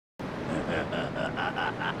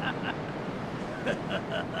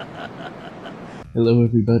Hello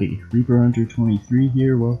everybody, Reaper Hunter 23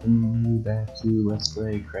 here, welcoming you back to Let's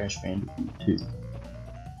Play Crash Bandicoot 2.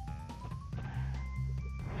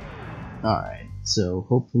 Alright, so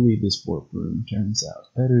hopefully this warp room turns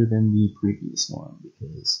out better than the previous one,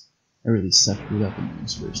 because I really sucked it up in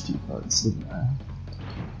these first two parts, didn't I?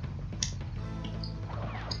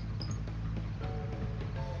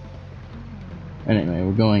 Anyway,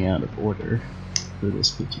 we're going out of order for this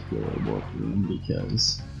particular warp room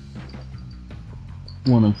because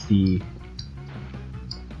one of the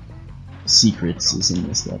secrets is in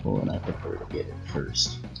this level and I prefer to get it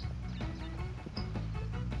first.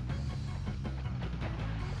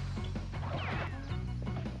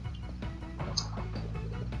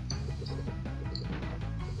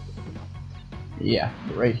 Yeah,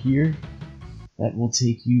 right here, that will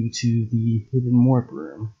take you to the hidden warp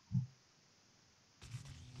room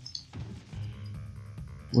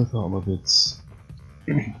with all of its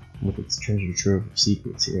with its treasure trove of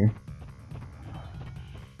secrets here.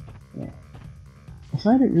 Yeah. I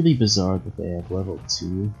find it really bizarre that they have level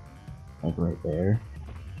 2, like right there,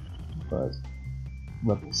 but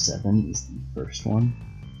level 7 is the first one.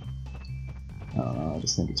 I don't know, I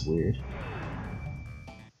just think it's weird.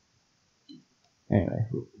 Anyway,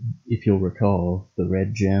 if you'll recall the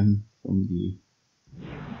red gem from the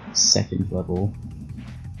second level,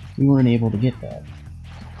 we weren't able to get that.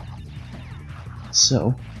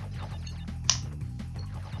 So,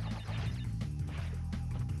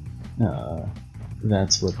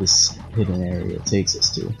 that's what this hidden area takes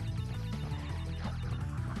us to.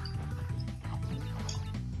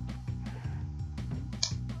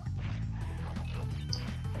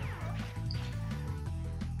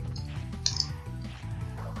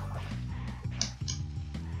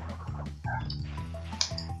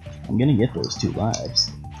 I'm gonna get those 2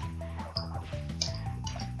 lives.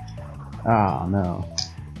 Ah, no.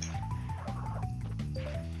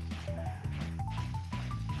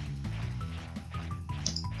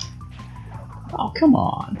 Oh, come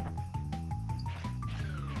on.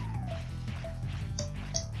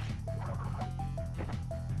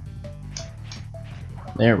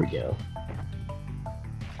 There we go.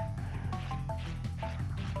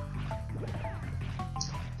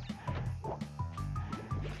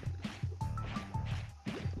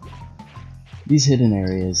 These hidden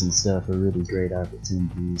areas and stuff are really great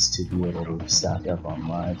opportunities to be able to stock up on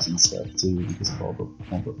lives and stuff too, because of all the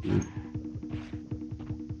food.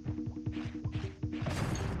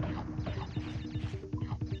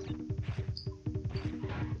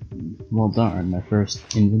 Well darn, my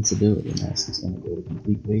first invincibility mask is gonna go to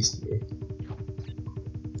complete waste here.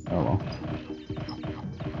 Oh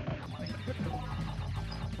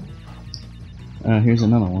well. Here's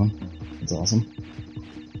another one. That's awesome.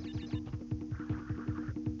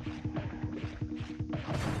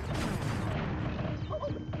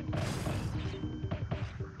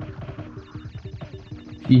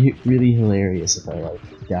 Be really hilarious if I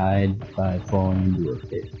died by falling into a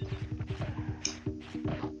pit.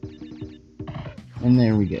 And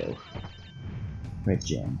there we go. Red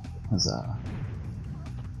gem. Huzzah.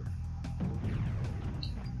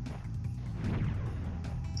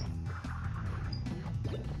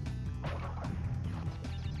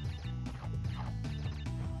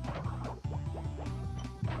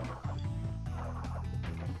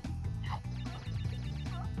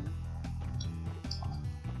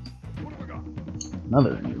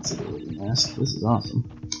 Another invincibility mask. This is awesome.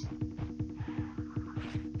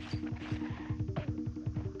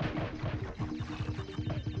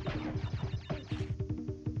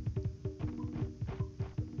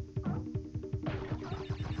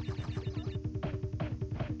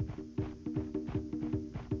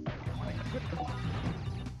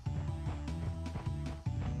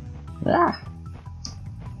 Ah!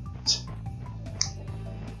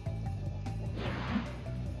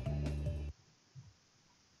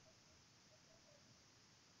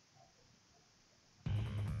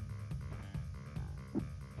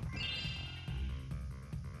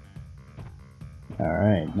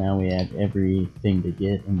 Alright, now we have everything to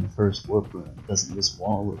get in the first warp room. Doesn't this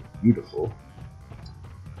wall look beautiful?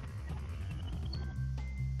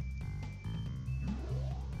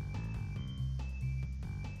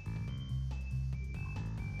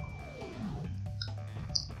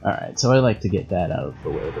 Alright, so I like to get that out of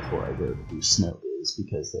the way before I go to who Snowbiz,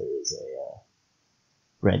 because there is a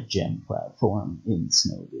red gem platform in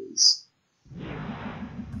Snowbiz,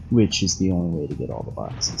 which is the only way to get all the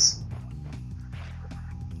boxes.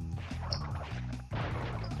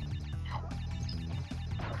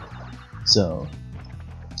 So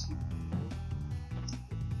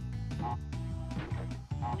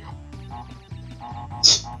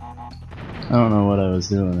I don't know what I was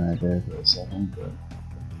doing right there for a second, but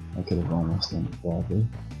I could have almost done it badly.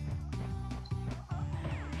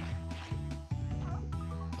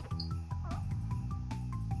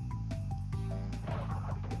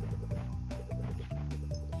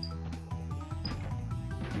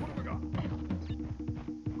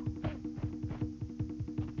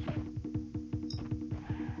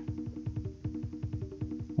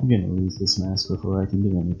 I'm gonna lose this mask before I can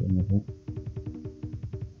do anything with it.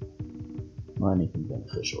 Or anything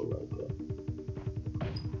beneficial like that.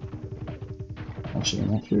 Actually,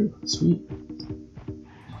 not true. Sweet.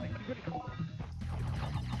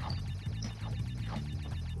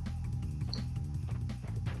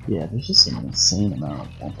 Yeah, there's just an insane amount of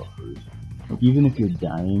Wumpa fruit. Like, even if you're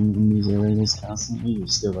dying in these areas constantly, you're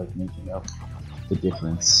still like making up the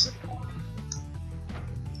difference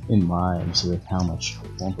in lives with how much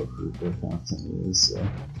Wumpa fruit there constantly is, so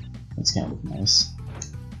that's kind of nice.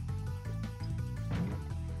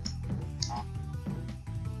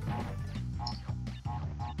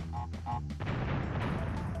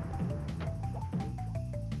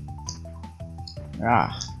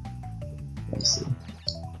 Ah, I see.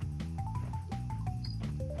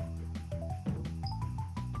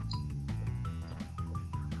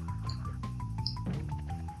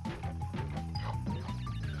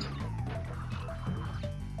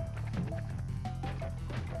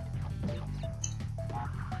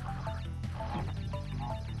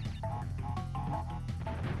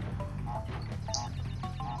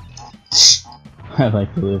 I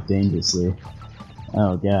like to live dangerously.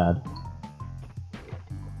 Oh god.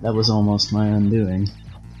 That was almost my undoing.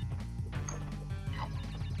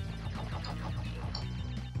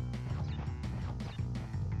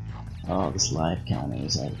 Oh, this life counter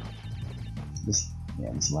is out of... This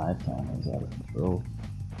life counter is out of control.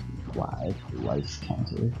 Life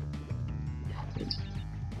counter.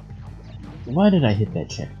 Why did I hit that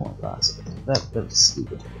checkpoint box? That was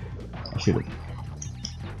stupid. I should've...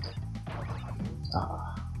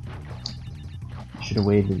 I should've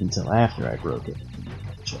waited until after I broke it.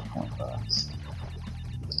 Checkpoint box.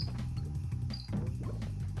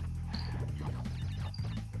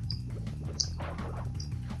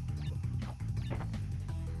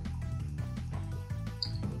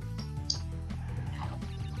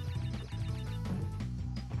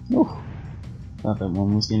 Ooh, thought that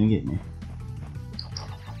one was gonna get me.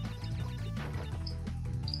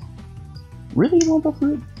 Really, Wumpa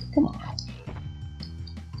fruit? Come on.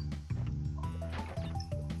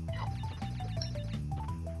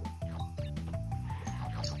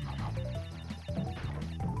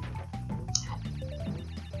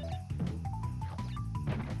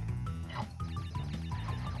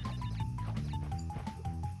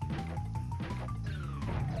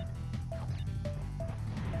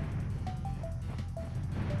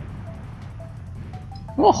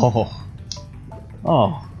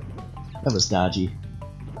 Oh, that was dodgy.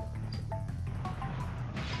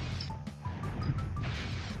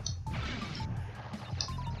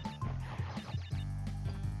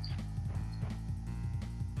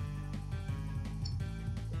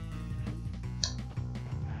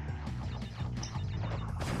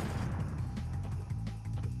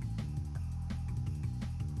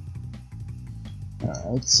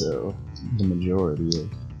 Alright, so the majority of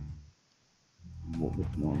what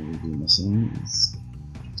would normally be missing is...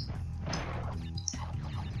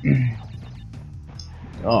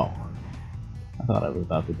 Oh, I thought I was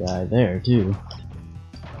about to die there too.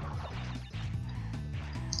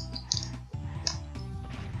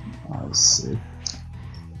 Oh, let's see.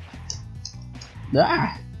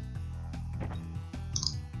 Ah!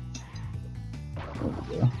 There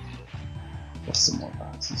we go. Got some more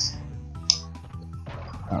boxes.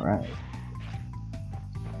 Alright.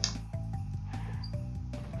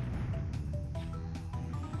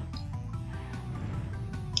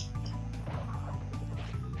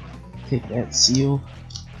 Take that seal.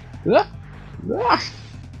 Ah! Ah!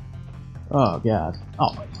 Oh god.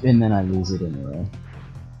 Oh, and then I lose it anyway.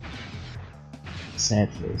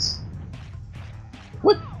 Sad face.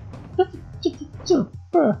 What? That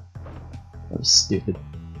was stupid.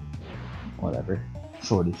 Whatever.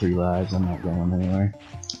 43 lives, I'm not going anywhere.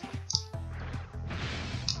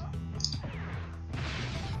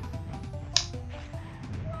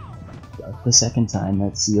 The second time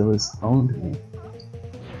that seal has owned me.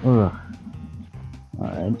 Ugh.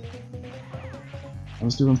 Alright. I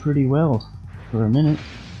was doing pretty well for a minute.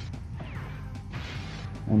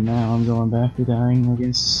 And now I'm going back to dying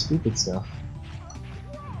against stupid stuff.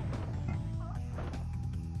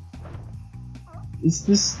 Is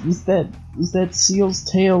that seal's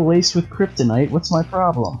tail laced with kryptonite? What's my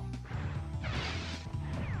problem?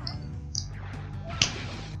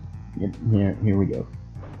 Yep, here we go.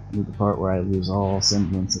 Here's the part where I lose all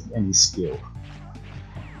semblance of any skill.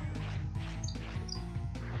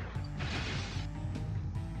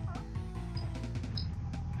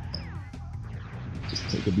 Just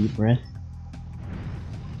take a deep breath.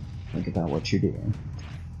 Think about what you're doing.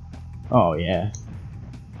 Oh yeah.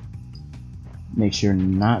 Make sure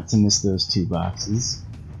not to miss those 2 boxes.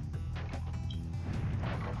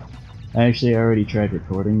 I actually already tried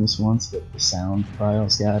recording this once, but the sound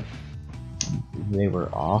files they were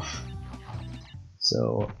off.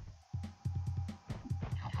 So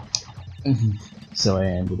I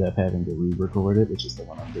ended up having to re-record it, which is the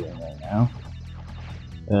one I'm doing right now.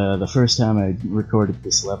 The first time I recorded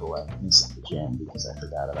this level, I missed the gem because I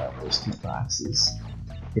forgot about those 2 boxes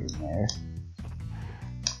hidden there.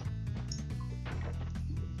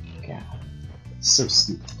 God, so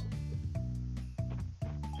stupid.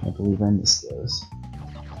 Can't believe I missed those.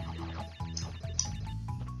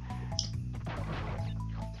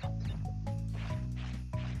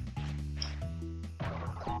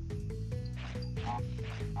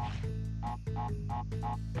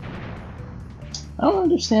 I don't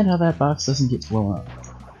understand how that box doesn't get blown up.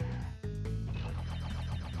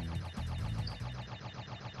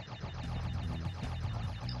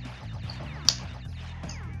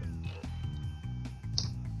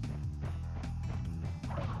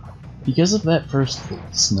 Because of that first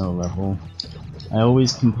snow level, I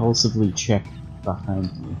always compulsively check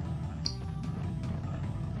behind me.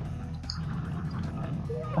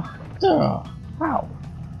 Duh! How?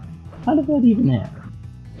 How did that even happen?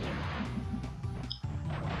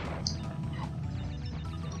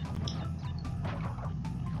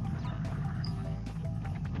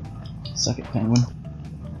 Suck it, penguin.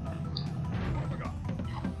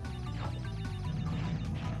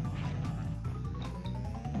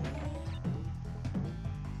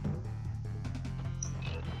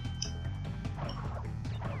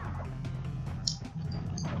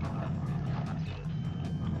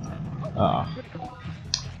 Ah.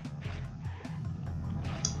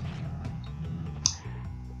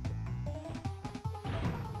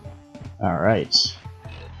 Alright.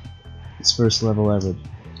 This first level ever.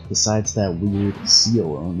 Besides that weird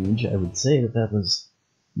seal ownage, I would say that was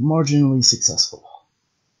marginally successful.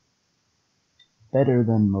 Better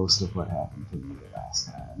than most of what happened to me the last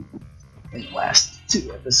time. In the last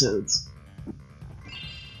 2 episodes.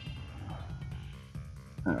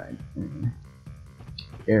 Alright.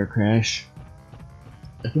 Air crash.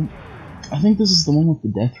 I think this is the one with the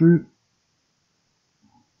death root.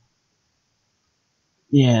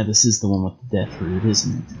 Yeah, this is the one with the death root,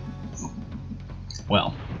 isn't it?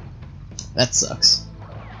 Well, that sucks.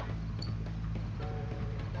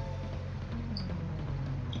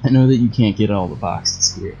 I know that you can't get all the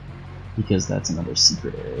boxes here, because that's another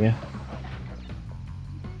secret area.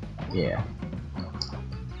 Yeah.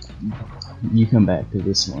 You come back to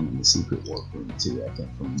this one in the secret warp room too, I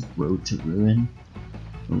think, from Road to Ruin?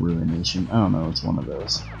 Or Ruination? I don't know, it's one of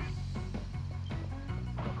those.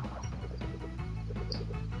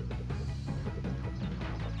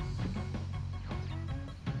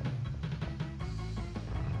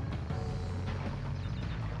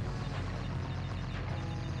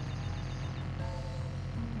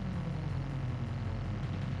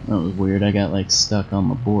 That was weird, I got like stuck on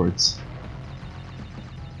the boards.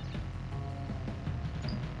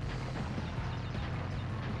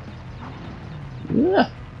 Yeah.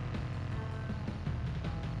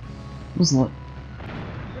 Wasn't it?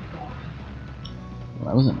 Well,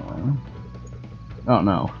 that was annoying. Oh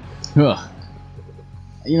no. Ugh.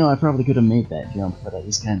 You know, I probably could have made that jump, but I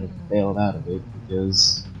just kind of bailed out of it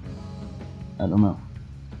because I don't know.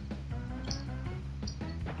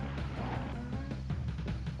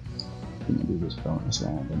 Gonna do this bonus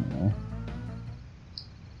round anyway.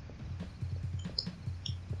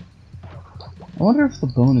 I wonder if the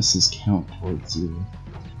bonuses count towards you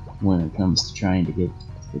when it comes to trying to get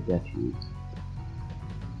the death root.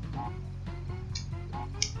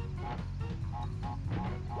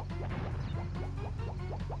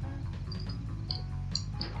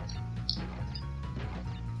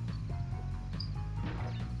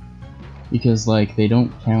 Because, like, they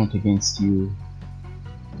don't count against you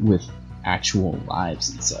with actual lives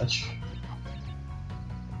and such.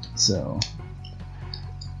 So,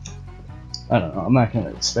 I don't know, I'm not going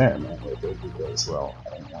to experiment with it because, well,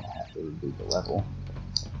 I don't want to have to reboot the level.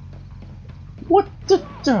 What the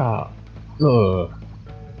duh? Ugh.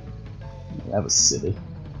 That was silly.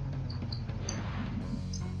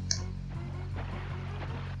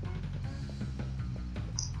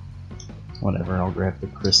 Whatever, I'll grab the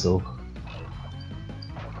crystal.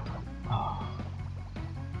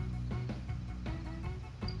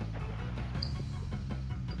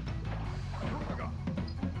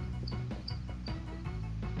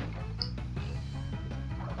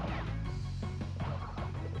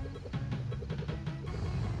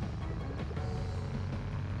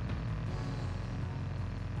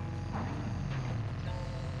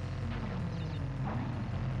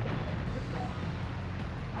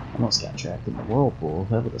 Almost got trapped in the whirlpool.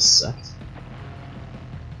 That would have sucked.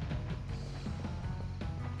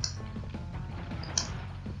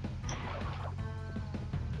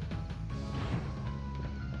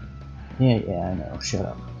 Yeah, I know. Shut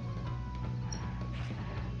up.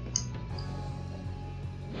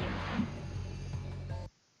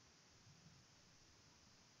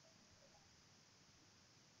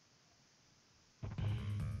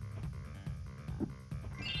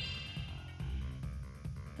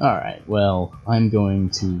 Alright, well, I'm going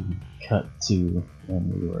to cut to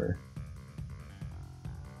when we were...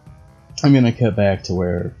 I'm gonna cut back to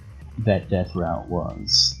where that death route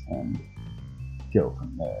was, and go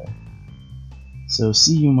from there. So,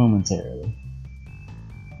 see you momentarily.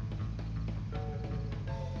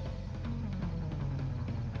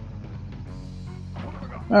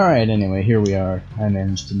 Alright, anyway, here we are. I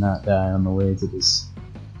managed to not die on the way to this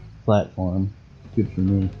platform. Good for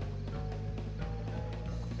me.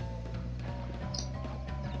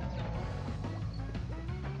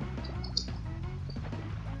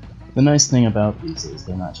 The nice thing about these is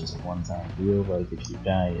they're not just a one-time deal. Like, if you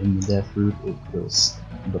die in the death route,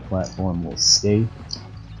 the platform will stay,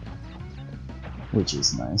 which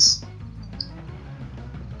is nice.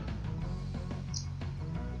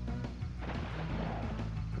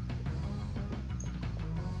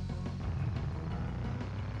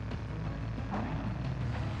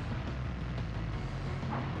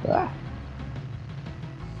 Ah.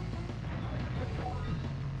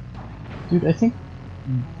 Dude, I think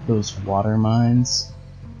those water mines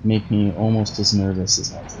make me almost as nervous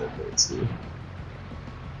as my turrets do.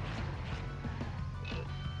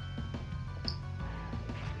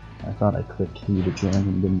 I thought I clicked through the gem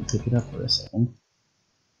and didn't pick it up for a second.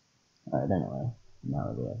 Alright, anyway, now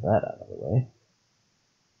that we have that out of the way.